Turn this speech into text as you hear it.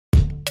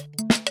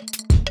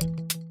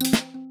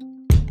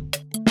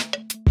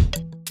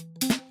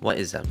What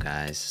is up,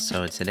 guys?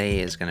 So today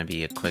is going to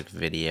be a quick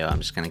video. I'm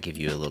just going to give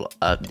you a little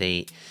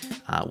update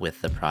with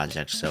the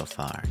project so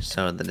far.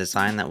 So the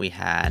design that we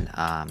had,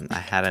 I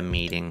had a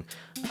meeting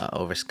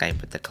over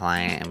Skype with the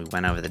client, and we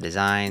went over the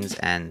designs.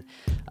 And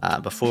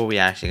before we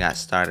actually got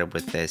started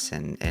with this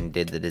and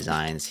did the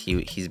designs,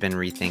 he's been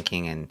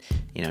rethinking and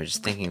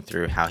just thinking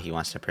through how he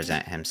wants to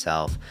present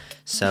himself.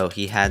 So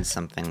he had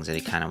some things that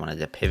he kind of wanted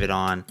to pivot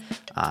on,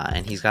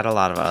 and he's got a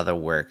lot of other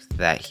work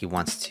that he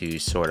wants to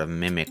sort of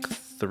mimic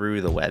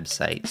through the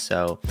website.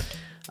 So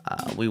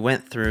we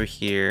went through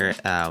here,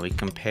 we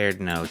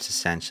compared notes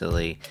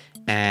essentially,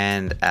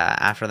 and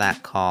after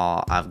that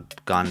call I've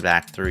gone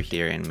back through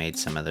here and made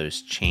some of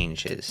those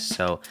changes.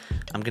 So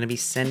I'm going to be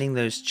sending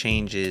those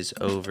changes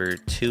over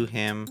to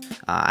him.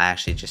 I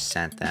actually just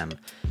sent them,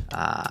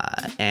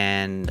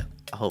 and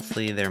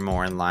hopefully they're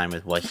more in line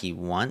with what he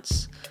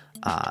wants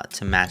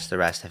to match the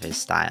rest of his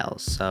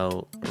styles.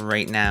 So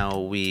right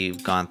now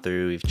we've gone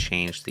through, we've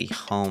changed the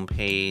home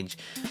page,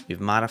 we've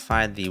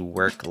modified the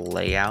work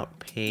layout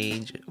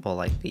page, well,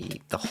 like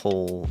the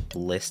whole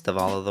list of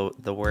all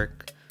of the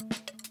work.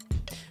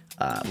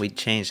 We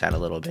changed that a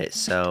little bit.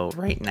 So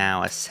right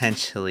now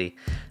essentially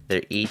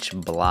they're each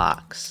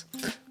blocks,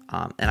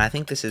 and I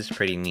think this is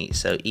pretty neat.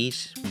 So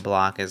each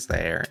block is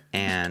there,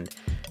 and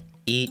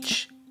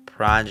each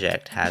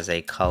project has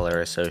a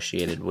color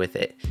associated with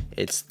it.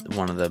 It's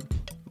one of the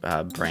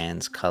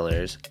brand's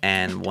colors,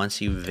 and once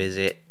you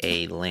visit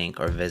a link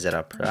or visit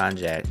a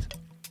project,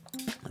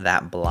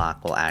 that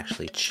block will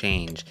actually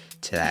change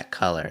to that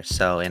color.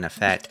 So in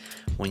effect,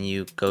 when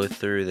you go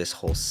through this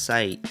whole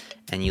site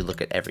and you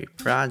look at every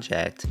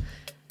project,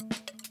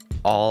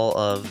 all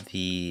of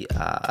the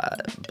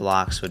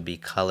blocks would be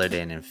colored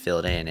in and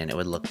filled in, and it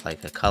would look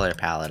like a color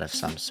palette of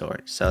some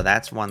sort. So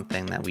that's one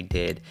thing that we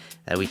did,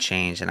 that we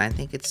changed, and I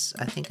think it's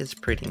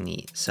pretty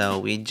neat. So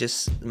we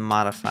just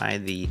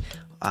modified the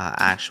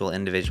actual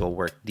individual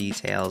work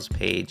details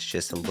page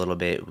just a little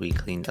bit. We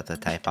cleaned up the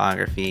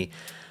typography,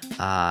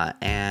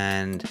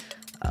 and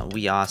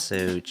we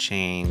also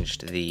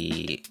changed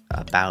the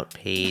about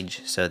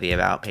page. So the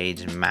about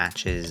page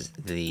matches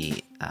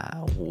the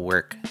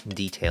work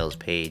details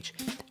page,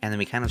 and then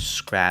we kind of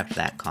scrapped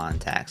that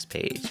contacts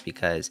page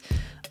because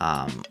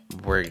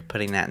we're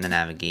putting that in the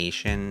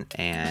navigation,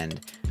 and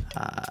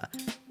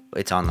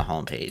it's on the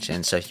home page.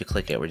 And so if you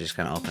click it, we're just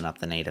going to open up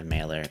the native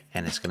mailer,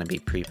 and it's going to be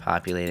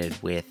pre-populated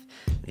with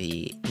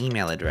the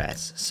email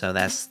address. So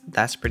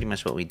that's pretty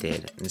much what we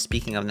did. And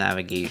speaking of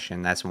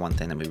navigation, that's one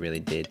thing that we really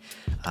did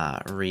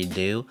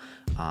redo,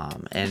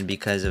 and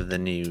because of the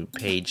new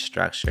page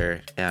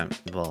structure,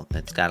 well,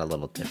 it's got a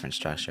little different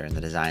structure and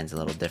the design's a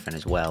little different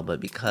as well, but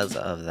because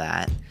of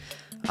that,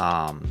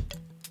 I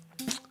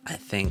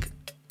think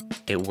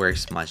it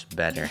works much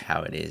better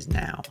how it is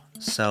now.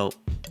 So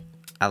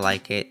I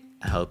like it.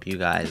 I hope you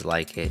guys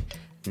like it.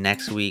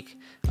 Next week,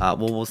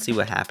 we'll see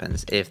what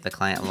happens. If the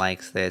client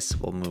likes this,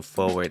 we'll move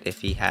forward. If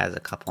he has a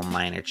couple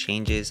minor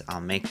changes, I'll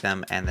make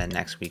them, and then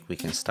next week we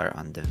can start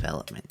on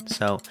development.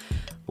 So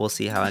we'll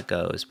see how it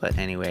goes. But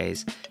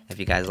anyways, if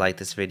you guys like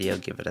this video,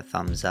 give it a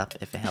thumbs up.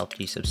 If it helped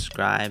you,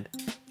 subscribe.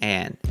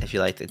 And if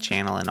you like the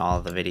channel and all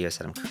of the videos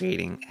that I'm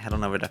creating, head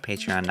on over to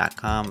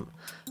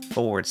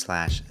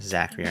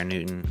patreon.com/Zachary R.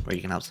 Newton, where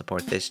you can help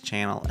support this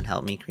channel and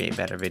help me create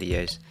better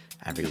videos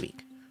every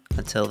week.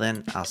 Until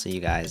then, I'll see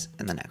you guys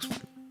in the next one.